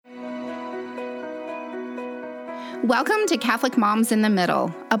Welcome to Catholic Moms in the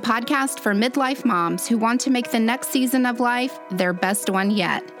Middle, a podcast for midlife moms who want to make the next season of life their best one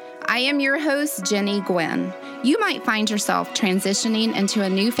yet. I am your host, Jenny Gwynn. You might find yourself transitioning into a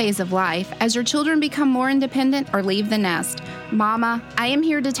new phase of life as your children become more independent or leave the nest. Mama, I am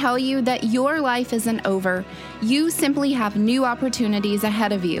here to tell you that your life isn't over. You simply have new opportunities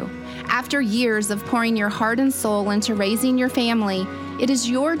ahead of you. After years of pouring your heart and soul into raising your family, it is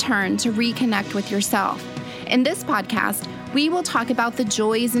your turn to reconnect with yourself. In this podcast, we will talk about the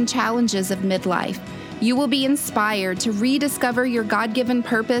joys and challenges of midlife. You will be inspired to rediscover your God-given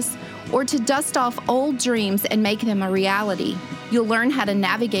purpose or to dust off old dreams and make them a reality. You'll learn how to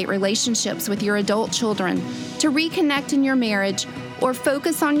navigate relationships with your adult children, to reconnect in your marriage, or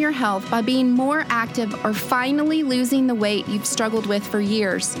focus on your health by being more active or finally losing the weight you've struggled with for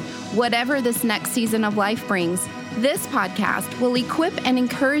years. Whatever this next season of life brings, this podcast will equip and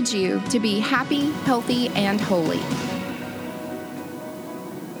encourage you to be happy, healthy, and holy.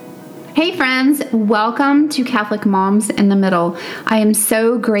 Hey friends, welcome to Catholic Moms in the Middle. I am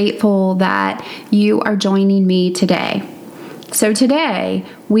so grateful that you are joining me today. So today,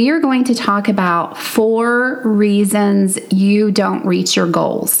 we are going to talk about 4 reasons you don't reach your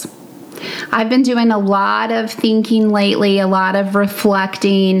goals. I've been doing a lot of thinking lately, a lot of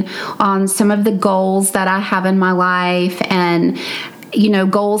reflecting on some of the goals that I have in my life and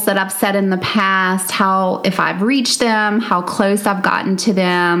goals that I've set in the past, how if I've reached them, how close I've gotten to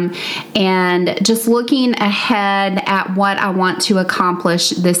them, and just looking ahead at what I want to accomplish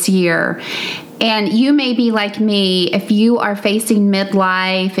this year. And you may be like me, if you are facing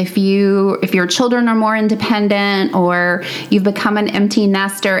midlife, if your children are more independent or you've become an empty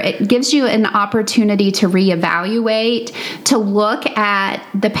nester, it gives you an opportunity to reevaluate, to look at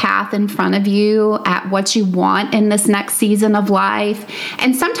the path in front of you, at what you want in this next season of life.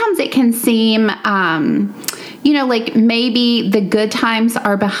 And sometimes it can seem, like maybe the good times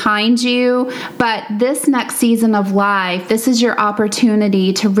are behind you, but this next season of life, this is your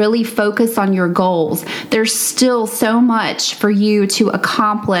opportunity to really focus on your goals. There's still so much for you to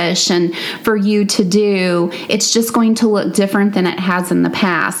accomplish and for you to do. It's just going to look different than it has in the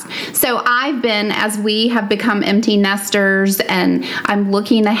past. So as we have become empty nesters and I'm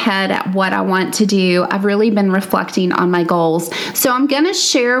looking ahead at what I want to do, I've really been reflecting on my goals. So I'm going to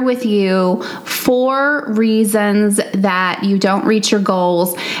share with you 4 reasons that you don't reach your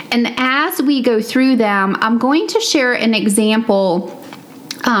goals. And as we go through them, I'm going to share an example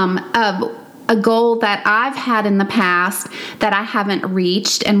of a goal that I've had in the past that I haven't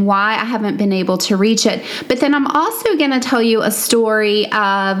reached and why I haven't been able to reach it. But then I'm also going to tell you a story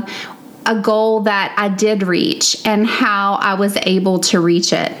of a goal that I did reach and how I was able to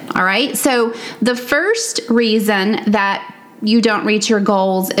reach it. All right. So the first reason that you don't reach your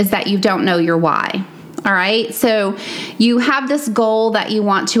goals is that you don't know your why. All right. So you have this goal that you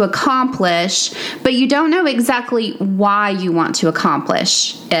want to accomplish, but you don't know exactly why you want to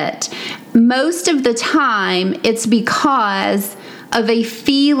accomplish it. Most of the time, it's because of a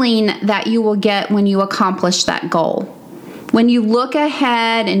feeling that you will get when you accomplish that goal. When you look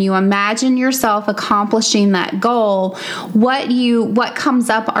ahead and you imagine yourself accomplishing that goal, what comes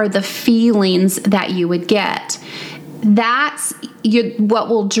up are the feelings that you would get. That's what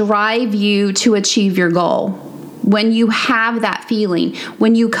will drive you to achieve your goal. When you have that feeling,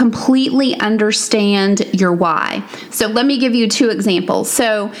 when you completely understand your why. So let me give you 2 examples.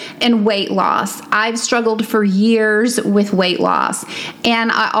 So in weight loss, I've struggled for years with weight loss,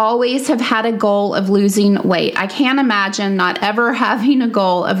 and I always have had a goal of losing weight. I can't imagine not ever having a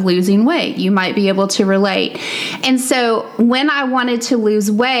goal of losing weight. You might be able to relate. And so when I wanted to lose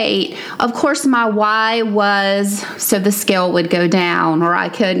weight, of course my why was so the scale would go down, or I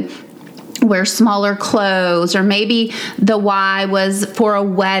could wear smaller clothes, or maybe the why was for a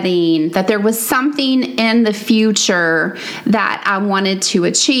wedding, that there was something in the future that I wanted to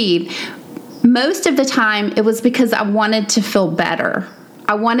achieve. Most of the time, it was because I wanted to feel better.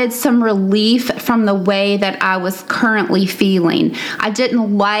 I wanted some relief from the way that I was currently feeling. I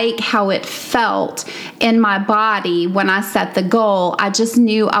didn't like how it felt in my body when I set the goal. I just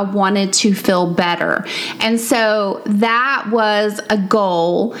knew I wanted to feel better. And so that was a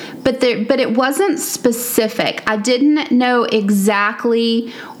goal, but it wasn't specific. I didn't know exactly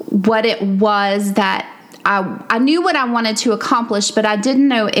what it was that I knew what I wanted to accomplish, but I didn't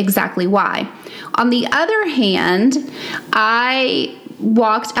know exactly why. On the other hand, I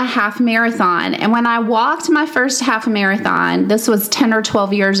walked a half marathon. And when I walked my first half marathon, this was 10 or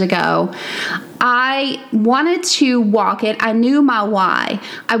 12 years ago, I wanted to walk it. I knew my why.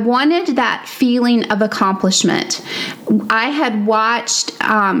 I wanted that feeling of accomplishment. I had watched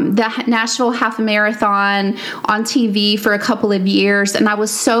the Nashville Half Marathon on TV for a couple of years, and I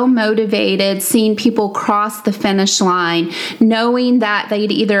was so motivated seeing people cross the finish line, knowing that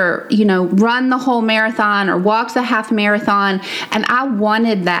they'd either, run the whole marathon or walk the half marathon, and I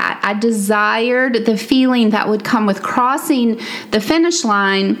wanted that. I desired the feeling that would come with crossing the finish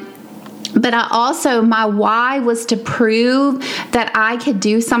line. But my why was to prove that I could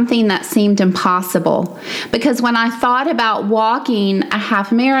do something that seemed impossible. Because when I thought about walking a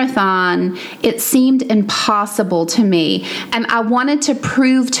half marathon, it seemed impossible to me. And I wanted to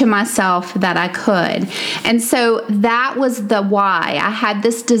prove to myself that I could. And so that was the why. I had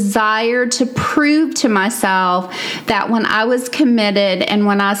this desire to prove to myself that when I was committed and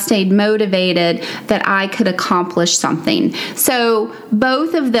when I stayed motivated, that I could accomplish something. So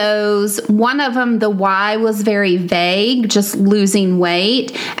both of those, one of them, the why was very vague, just losing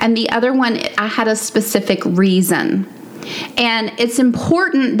weight. And the other one, I had a specific reason. And it's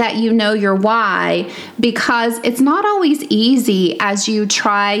important that you know your why, because it's not always easy as you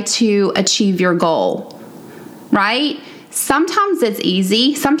try to achieve your goal, right? Sometimes it's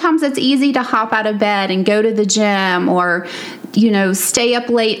easy. Sometimes it's easy to hop out of bed and go to the gym, or stay up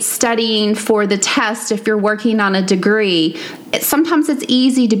late studying for the test if you're working on a degree. Sometimes it's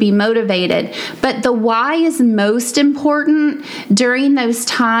easy to be motivated, but the why is most important during those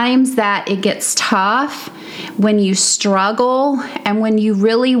times that it gets tough, when you struggle, and when you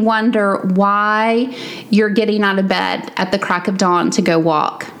really wonder why you're getting out of bed at the crack of dawn to go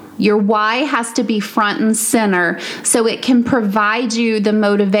walk. Your why has to be front and center so it can provide you the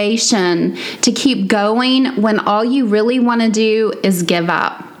motivation to keep going when all you really want to do is give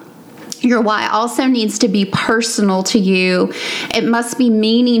up. Your why also needs to be personal to you. It must be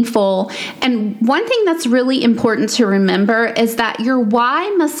meaningful. And one thing that's really important to remember is that your why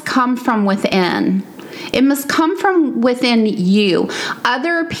must come from within. It must come from within you.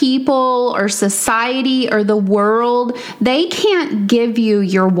 Other people or society or the world, they can't give you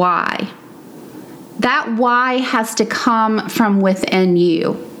your why. That why has to come from within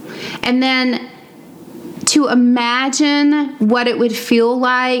you. And then to imagine what it would feel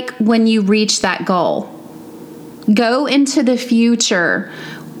like when you reach that goal. Go into the future.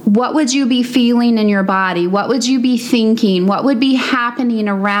 What would you be feeling in your body? What would you be thinking? What would be happening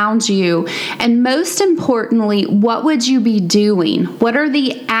around you? And most importantly, what would you be doing? What are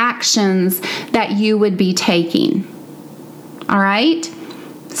the actions that you would be taking? All right?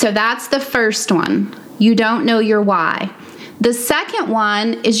 So that's the first one. You don't know your why. The second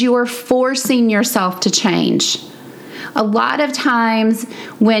one is you are forcing yourself to change. A lot of times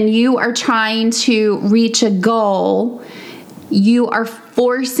when you are trying to reach a goal, you are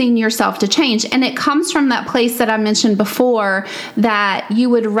forcing yourself to change. And it comes from that place that I mentioned before, that you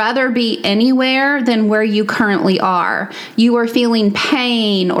would rather be anywhere than where you currently are. You are feeling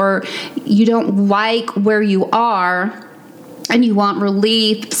pain, or you don't like where you are, and you want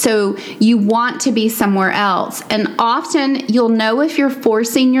relief, so you want to be somewhere else. And often you'll know if you're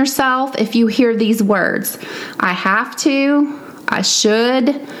forcing yourself if you hear these words: I have to, I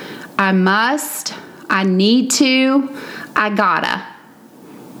should, I must, I need to, I gotta.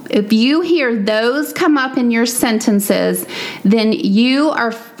 If you hear those come up in your sentences, then you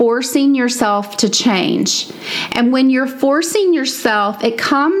are forcing yourself to change. And when you're forcing yourself, it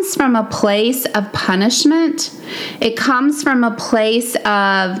comes from a place of punishment. It comes from a place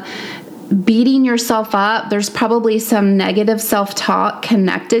of beating yourself up. There's probably some negative self-talk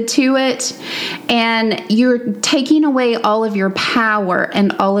connected to it. And you're taking away all of your power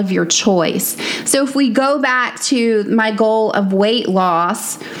and all of your choice. So if we go back to my goal of weight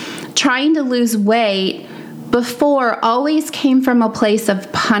loss, trying to lose weight before always came from a place of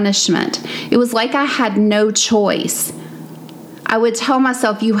punishment. It was like I had no choice. I would tell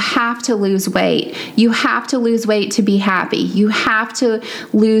myself, you have to lose weight. You have to lose weight to be happy. You have to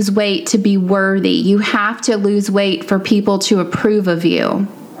lose weight to be worthy. You have to lose weight for people to approve of you.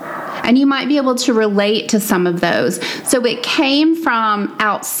 And you might be able to relate to some of those. So it came from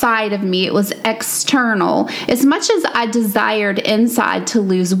outside of me. It was external. As much as I desired inside to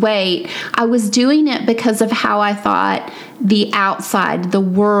lose weight, I was doing it because of how I thought the outside, the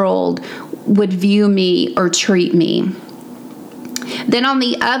world, would view me or treat me. Then on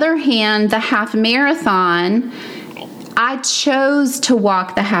the other hand, the half marathon, I chose to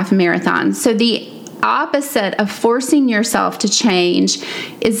walk the half marathon. So the opposite of forcing yourself to change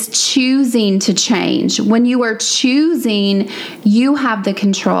is choosing to change. When you are choosing, you have the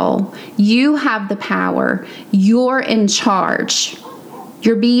control. You have the power. You're in charge.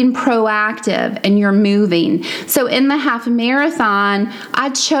 You're being proactive and you're moving. So in the half marathon, I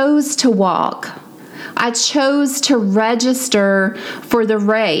chose to walk. I chose to register for the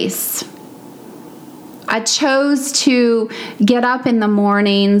race. I chose to get up in the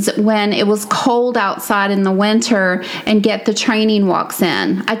mornings when it was cold outside in the winter and get the training walks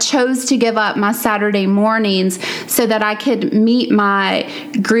in. I chose to give up my Saturday mornings so that I could meet my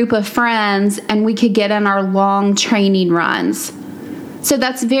group of friends and we could get in our long training runs. So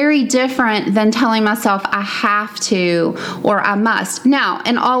that's very different than telling myself I have to or I must. Now,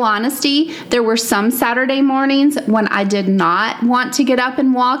 in all honesty, there were some Saturday mornings when I did not want to get up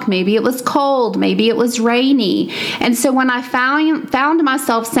and walk. Maybe it was cold, maybe it was rainy. And so when I found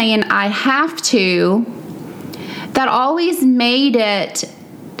myself saying I have to, that always made it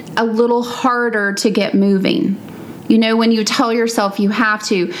a little harder to get moving. You know, when you tell yourself you have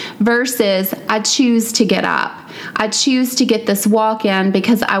to versus I choose to get up. I choose to get this walk in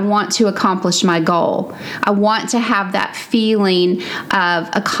because I want to accomplish my goal. I want to have that feeling of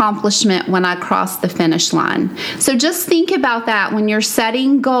accomplishment when I cross the finish line. So just think about that when you're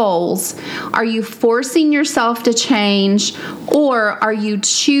setting goals. Are you forcing yourself to change or are you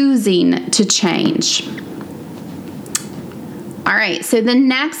choosing to change? All right, so the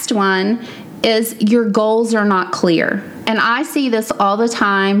next one is your goals are not clear. And I see this all the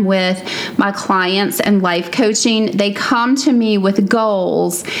time with my clients and life coaching. They come to me with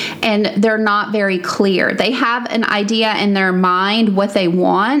goals and they're not very clear. They have an idea in their mind what they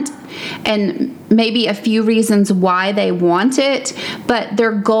want and maybe a few reasons why they want it, but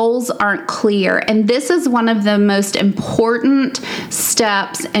their goals aren't clear. And this is one of the most important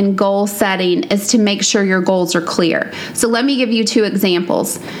steps in goal setting is to make sure your goals are clear. So let me give you two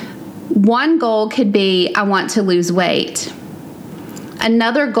examples. One goal could be, I want to lose weight.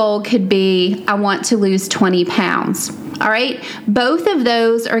 Another goal could be, I want to lose 20 pounds. All right? Both of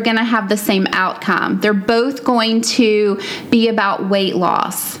those are going to have the same outcome. They're both going to be about weight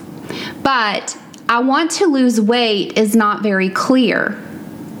loss. But I want to lose weight is not very clear.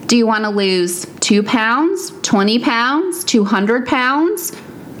 Do you want to lose 2 pounds, 20 pounds, 200 pounds?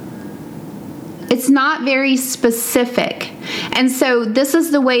 It's not very specific. And so this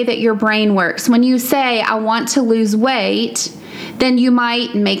is the way that your brain works. When you say, I want to lose weight, then you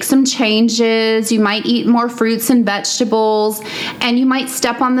might make some changes. You might eat more fruits and vegetables, and you might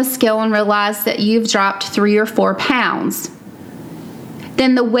step on the scale and realize that you've dropped 3 or 4 pounds.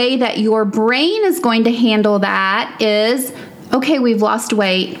 Then the way that your brain is going to handle that is, okay, we've lost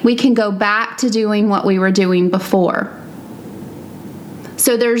weight. We can go back to doing what we were doing before.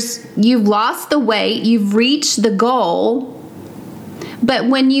 So you've lost the weight, you've reached the goal, but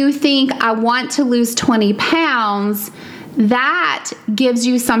when you think, I want to lose 20 pounds, that gives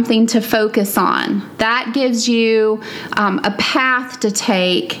you something to focus on. That gives you a path to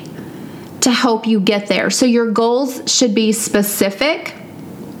take to help you get there. So your goals should be specific.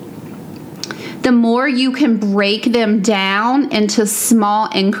 The more you can break them down into small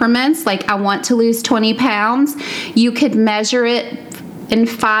increments, like I want to lose 20 pounds, you could measure it in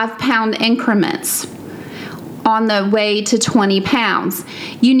 5-pound increments on the way to 20 pounds.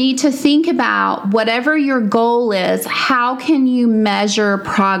 You need to think about whatever your goal is, how can you measure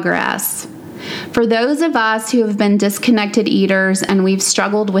progress? For those of us who have been disconnected eaters and we've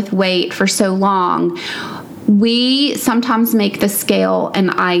struggled with weight for so long, we sometimes make the scale an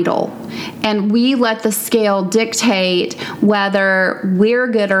idol, and we let the scale dictate whether we're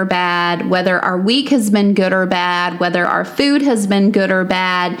good or bad, whether our week has been good or bad, whether our food has been good or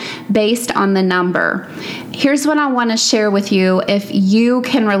bad, based on the number. Here's what I want to share with you if you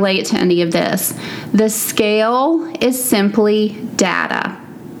can relate to any of this. The scale is simply data.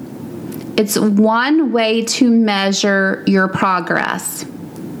 It's one way to measure your progress.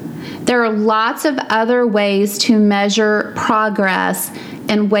 There are lots of other ways to measure progress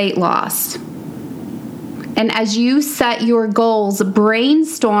in weight loss. And as you set your goals,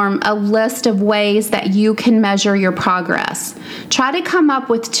 brainstorm a list of ways that you can measure your progress. Try to come up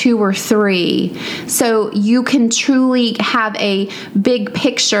with 2 or 3 so you can truly have a big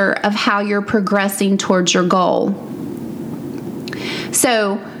picture of how you're progressing towards your goal.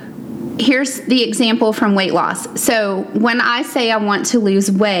 So here's the example from weight loss. So when I say I want to lose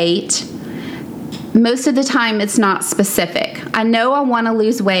weight, most of the time it's not specific. I know I want to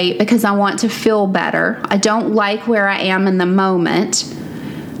lose weight because I want to feel better. I don't like where I am in the moment.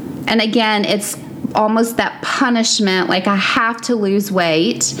 And again, it's almost that punishment, like I have to lose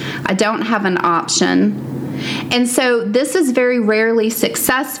weight. I don't have an option. And so this is very rarely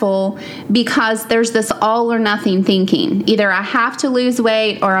successful because there's this all or nothing thinking. Either I have to lose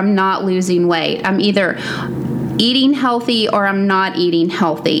weight or I'm not losing weight. I'm either eating healthy or I'm not eating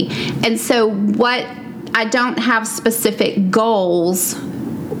healthy. And so I don't have specific goals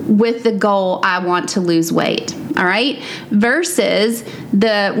with the goal I want to lose weight. All right. Versus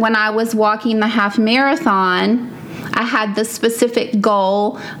when I was walking the half marathon, I had the specific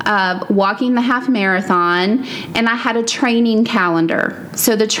goal of walking the half marathon, and I had a training calendar.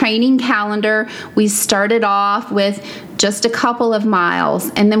 So the training calendar, we started off with just a couple of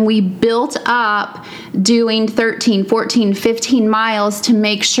miles, and then we built up doing 13, 14, 15 miles to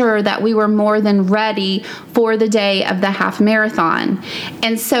make sure that we were more than ready for the day of the half marathon.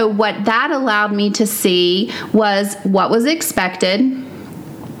 And so what that allowed me to see was what was expected,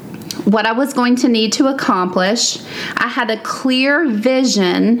 what I was going to need to accomplish. I had a clear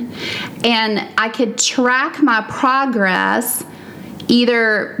vision, and I could track my progress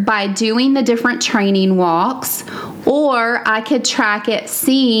either by doing the different training walks, or I could track it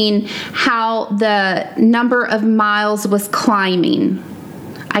seeing how the number of miles was climbing.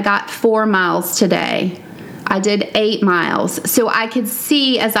 I got 4 miles today. I did 8 miles. So I could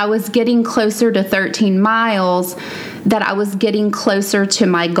see as I was getting closer to 13 miles that I was getting closer to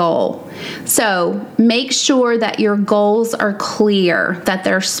my goal. So make sure that your goals are clear, that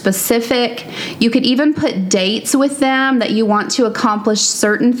they're specific. You could even put dates with them, that you want to accomplish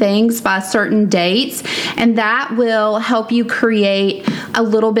certain things by certain dates, and that will help you create a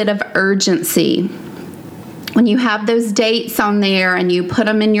little bit of urgency. When you have those dates on there and you put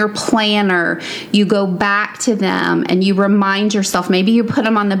them in your planner, you go back to them and you remind yourself, maybe you put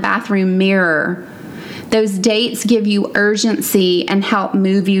them on the bathroom mirror. Those dates give you urgency and help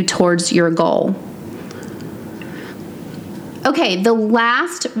move you towards your goal. Okay, the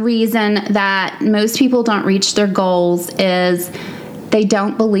last reason that most people don't reach their goals is they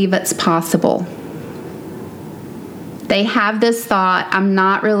don't believe it's possible. They have this thought, I'm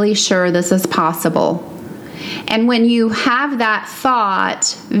not really sure this is possible. And when you have that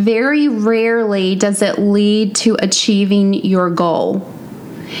thought, very rarely does it lead to achieving your goal.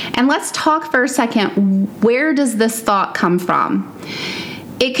 And let's talk for a second, where does this thought come from?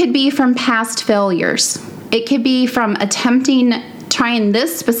 It could be from past failures. It could be from trying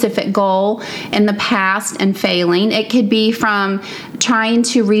this specific goal in the past and failing. It could be from trying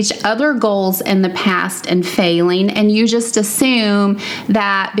to reach other goals in the past and failing, and you just assume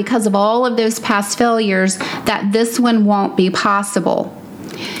that because of all of those past failures that this one won't be possible.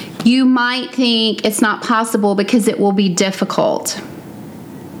 You might think it's not possible because it will be difficult.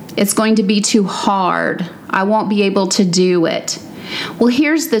 It's going to be too hard. I won't be able to do it. Well,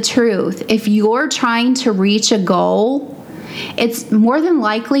 here's the truth. If you're trying to reach a goal, it's more than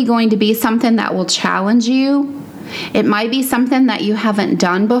likely going to be something that will challenge you. It might be something that you haven't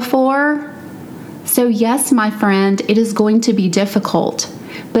done before. So yes, my friend, it is going to be difficult,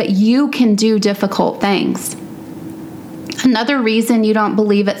 but you can do difficult things. Another reason you don't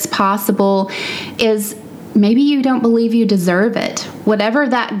believe it's possible is maybe you don't believe you deserve it. Whatever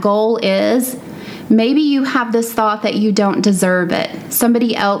that goal is, maybe you have this thought that you don't deserve it.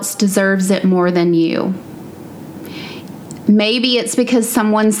 Somebody else deserves it more than you. Maybe it's because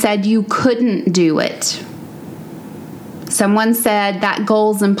someone said you couldn't do it. Someone said that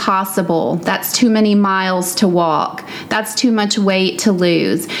goal's impossible. That's too many miles to walk. That's too much weight to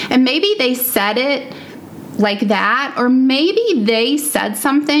lose. And maybe they said it like that, or maybe they said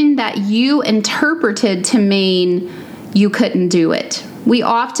something that you interpreted to mean you couldn't do it. We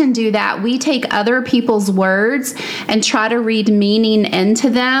often do that. We take other people's words and try to read meaning into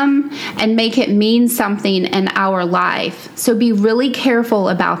them and make it mean something in our life. So be really careful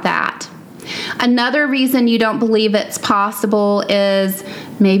about that. Another reason you don't believe it's possible is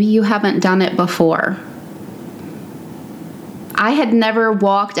maybe you haven't done it before. I had never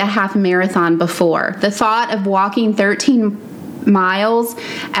walked a half marathon before. The thought of walking 13 miles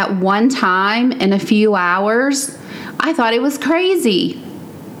at one time in a few hours, I thought it was crazy.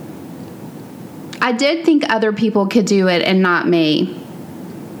 I did think other people could do it and not me.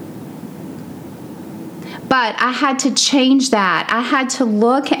 But I had to change that. I had to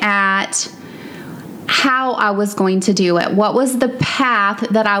look at how I was going to do it. What was the path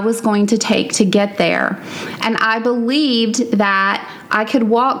that I was going to take to get there? And I believed that I could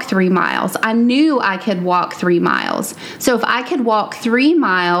walk 3 miles. I knew I could walk 3 miles. So if I could walk 3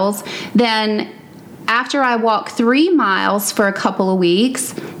 miles, then after I walk 3 miles for a couple of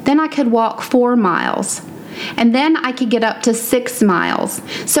weeks, then I could walk 4 miles. And then I could get up to 6 miles.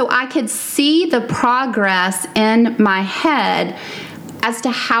 So I could see the progress in my head as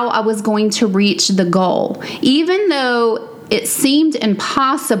to how I was going to reach the goal. Even though it seemed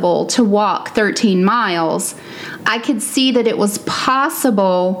impossible to walk 13 miles, I could see that it was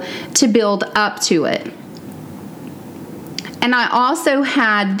possible to build up to it. And I also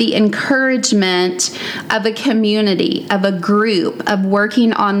had the encouragement of a community, of a group, of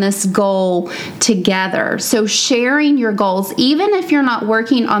working on this goal together. So sharing your goals, even if you're not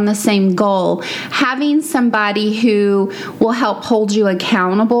working on the same goal, having somebody who will help hold you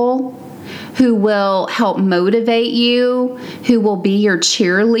accountable, who will help motivate you, who will be your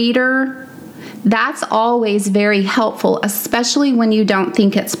cheerleader, that's always very helpful, especially when you don't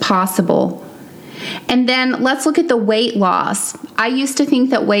think it's possible. And then let's look at the weight loss. I used to think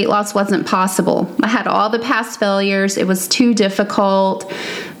that weight loss wasn't possible. I had all the past failures. It was too difficult.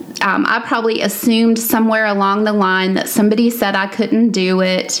 I probably assumed somewhere along the line that somebody said I couldn't do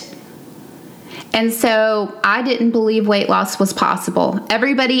it. And so I didn't believe weight loss was possible.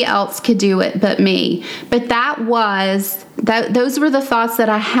 Everybody else could do it but me. But those were the thoughts that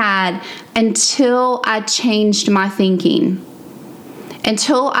I had until I changed my thinking.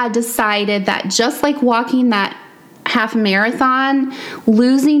 Until I decided that just like walking that half marathon,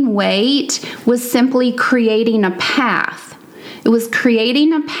 losing weight was simply creating a path. It was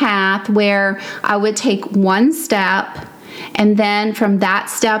creating a path where I would take one step, and then from that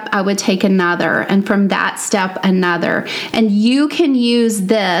step, I would take another, and from that step, another. And you can use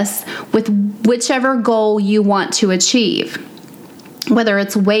this with whichever goal you want to achieve. Whether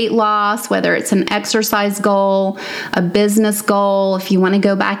it's weight loss, whether it's an exercise goal, a business goal, if you want to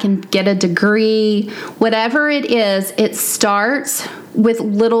go back and get a degree, whatever it is, it starts with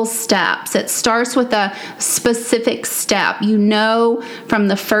little steps. It starts with a specific step. You know from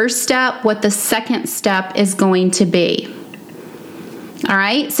the first step what the second step is going to be. All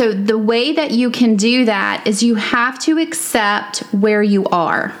right, so the way that you can do that is you have to accept where you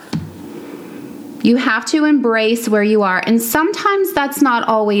are. You have to embrace where you are, and sometimes that's not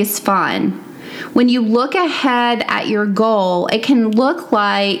always fun. When you look ahead at your goal, it can look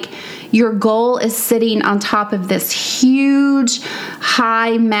like your goal is sitting on top of this huge,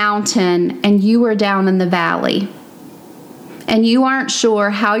 high mountain, and you are down in the valley. And you aren't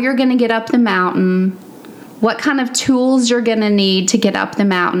sure how you're going to get up the mountain, what kind of tools you're going to need to get up the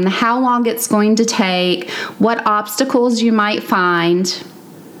mountain, how long it's going to take, what obstacles you might find.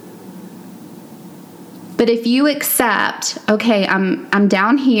 But if you accept, okay, I'm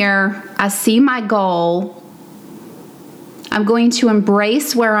down here, I see my goal, I'm going to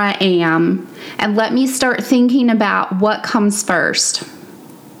embrace where I am, and let me start thinking about what comes first.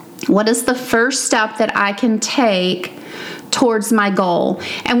 What is the first step that I can take towards my goal?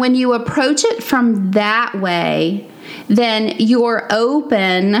 And when you approach it from that way, then you're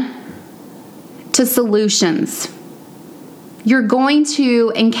open to solutions. You're going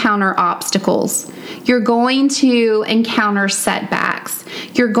to encounter obstacles. You're going to encounter setbacks.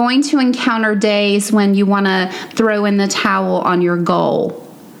 You're going to encounter days when you want to throw in the towel on your goal.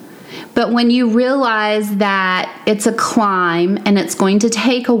 But when you realize that it's a climb and it's going to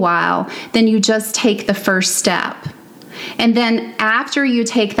take a while, then you just take the first step. And then after you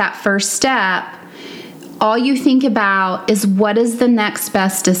take that first step, all you think about is what is the next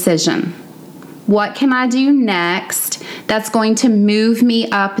best decision? What can I do next that's going to move me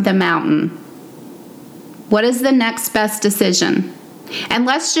up the mountain? What is the next best decision? And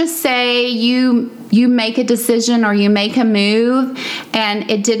let's just say you make a decision or you make a move and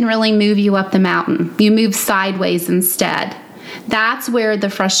it didn't really move you up the mountain. You move sideways instead. That's where the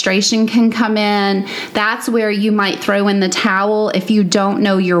frustration can come in. That's where you might throw in the towel if you don't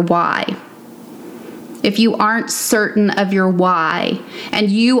know your why. If you aren't certain of your why and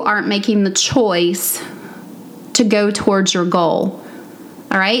you aren't making the choice to go towards your goal.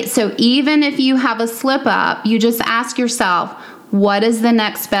 All right? So even if you have a slip up, you just ask yourself, what is the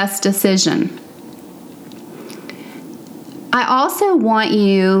next best decision? I also want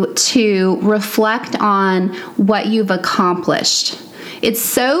you to reflect on what you've accomplished. It's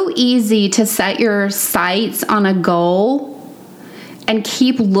so easy to set your sights on a goal and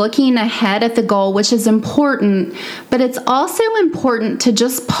keep looking ahead at the goal, which is important, but it's also important to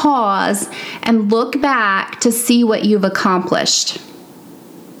just pause and look back to see what you've accomplished.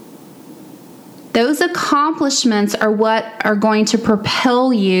 Those accomplishments are what are going to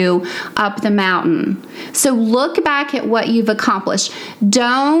propel you up the mountain. So look back at what you've accomplished.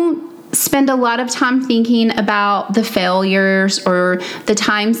 Don't spend a lot of time thinking about the failures or the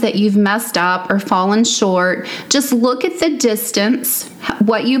times that you've messed up or fallen short. Just look at the distance,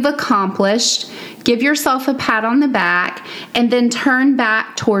 what you've accomplished, give yourself a pat on the back, and then turn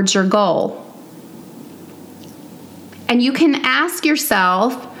back towards your goal. And you can ask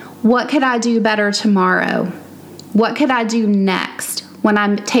yourself, what could I do better tomorrow? What could I do next when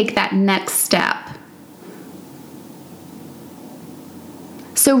I take that next step?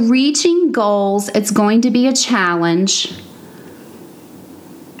 So reaching goals, it's going to be a challenge,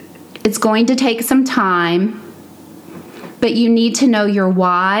 It's going to take some time, but you need to know your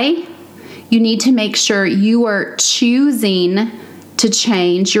why. You need to make sure you are choosing to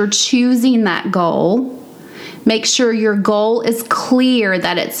change. You're choosing that goal. Make sure your goal is clear,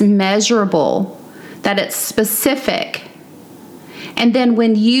 that it's measurable, that it's specific. And then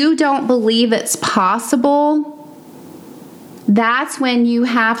when you don't believe it's possible, that's when you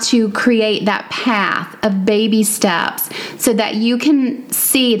have to create that path of baby steps so that you can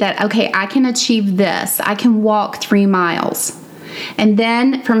see that, okay, I can achieve this. I can walk 3 miles. And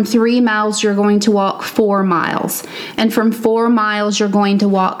then from 3 miles, you're going to walk 4 miles. And from 4 miles, you're going to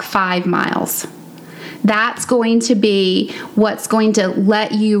walk 5 miles. That's going to be what's going to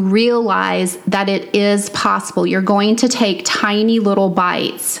let you realize that it is possible. You're going to take tiny little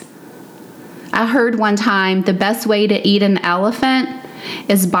bites. I heard one time the best way to eat an elephant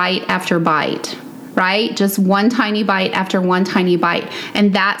is bite after bite, right? Just one tiny bite after one tiny bite.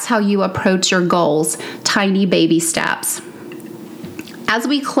 And that's how you approach your goals, tiny baby steps. As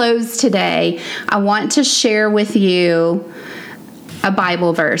we close today, I want to share with you a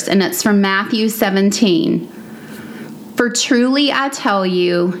Bible verse, and it's from Matthew 17. For truly I tell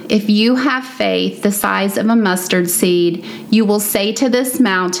you, if you have faith the size of a mustard seed, you will say to this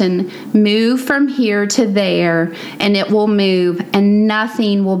mountain, move from here to there, and it will move, and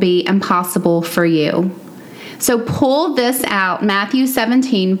nothing will be impossible for you. So pull this out, Matthew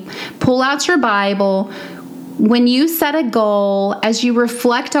 17, pull out your Bible. When you set a goal, as you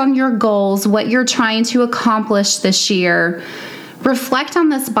reflect on your goals, what you're trying to accomplish this year, reflect on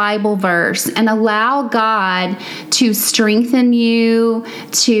this Bible verse and allow God to strengthen you,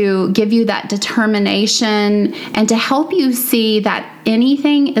 to give you that determination, and to help you see that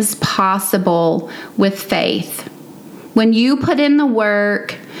anything is possible with faith. When you put in the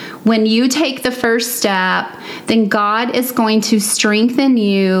work, when you take the first step, then God is going to strengthen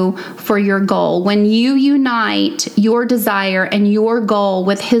you for your goal. When you unite your desire and your goal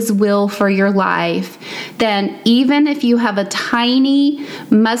with His will for your life, then even if you have a tiny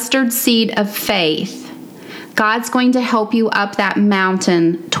mustard seed of faith, God's going to help you up that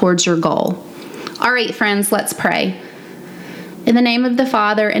mountain towards your goal. All right, friends, let's pray. In the name of the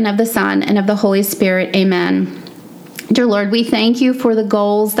Father, and of the Son, and of the Holy Spirit, amen. Dear Lord, we thank you for the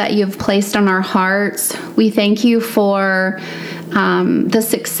goals that you've placed on our hearts. We thank you for the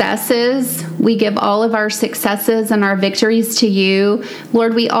successes. We give all of our successes and our victories to you.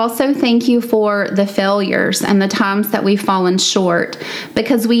 Lord, we also thank you for the failures and the times that we've fallen short,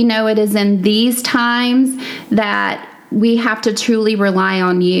 because we know it is in these times that we have to truly rely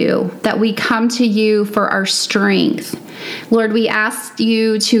on you, that we come to you for our strength. Lord, we ask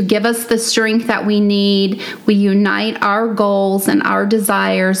you to give us the strength that we need. We unite our goals and our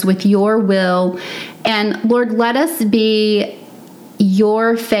desires with your will. And Lord, let us be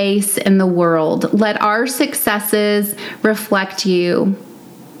your face in the world. Let our successes reflect you.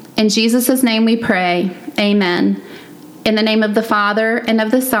 In Jesus' name we pray. Amen. In the name of the Father, and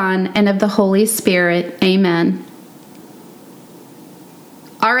of the Son, and of the Holy Spirit. Amen.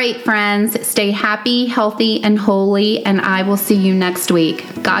 All right, friends, stay happy, healthy, and holy, and I will see you next week.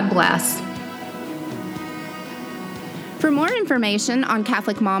 God bless. For more information on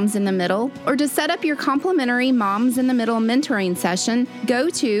Catholic Moms in the Middle, or to set up your complimentary Moms in the Middle mentoring session, go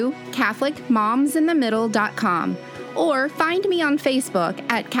to CatholicMomsInTheMiddle.com or find me on Facebook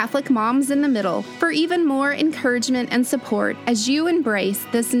at Catholic Moms in the Middle for even more encouragement and support as you embrace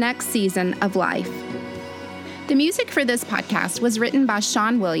this next season of life. The music for this podcast was written by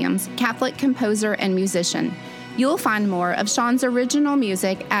Sean Williams, Catholic composer and musician. You'll find more of Sean's original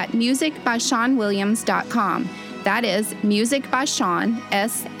music at musicbyseanwilliams.com. That is Music by Sean,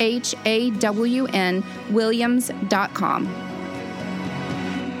 SHAWN, Williams.com.